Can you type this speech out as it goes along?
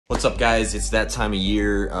What's up guys, it's that time of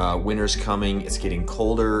year, winter's coming, it's getting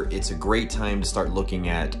colder. It's a great time to start looking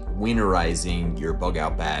at winterizing your bug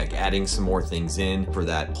out bag, adding some more things in for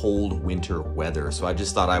that cold winter weather. So I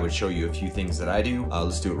just thought I would show you a few things that I do.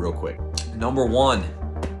 Let's do it real quick. Number one,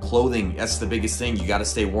 clothing. That's the biggest thing. You gotta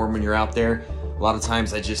stay warm when you're out there. A lot of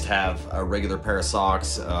times I just have a regular pair of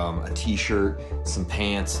socks, a t-shirt, some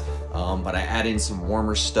pants, but I add in some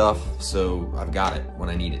warmer stuff so I've got it when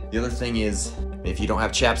I need it. The other thing is, if you don't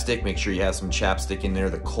have chapstick, make sure you have some chapstick in there.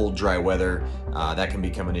 The cold, dry weather, that can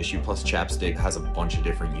become an issue. Plus chapstick has a bunch of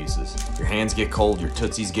different uses. Your hands get cold, your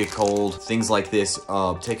tootsies get cold. Things like this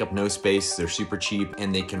take up no space. They're super cheap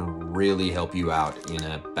and they can really help you out in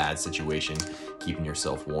a bad situation, keeping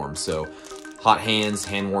yourself warm. So hot hands,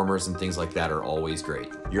 hand warmers, and things like that are always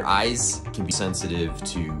great. Your eyes can be sensitive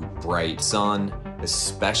to bright sun,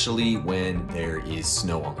 especially when there is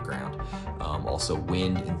snow on the ground. Also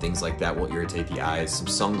wind and things like that will irritate the eyes. Some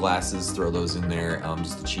sunglasses, throw those in there,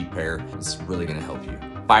 just a cheap pair. It's really gonna help you.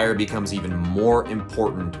 Fire becomes even more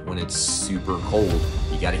important when it's super cold.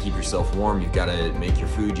 You gotta keep yourself warm, you've gotta make your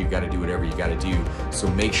food, you've gotta do whatever you gotta do. So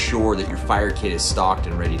make sure that your fire kit is stocked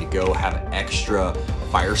and ready to go. Have extra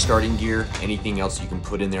fire starting gear, anything else you can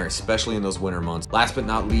put in there, especially in those winter months. Last but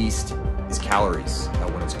not least is calories.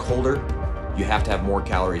 When it's colder, you have to have more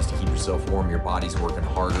calories to keep yourself warm. Your body's working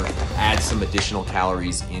harder. Add some additional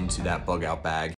calories into that bug out bag.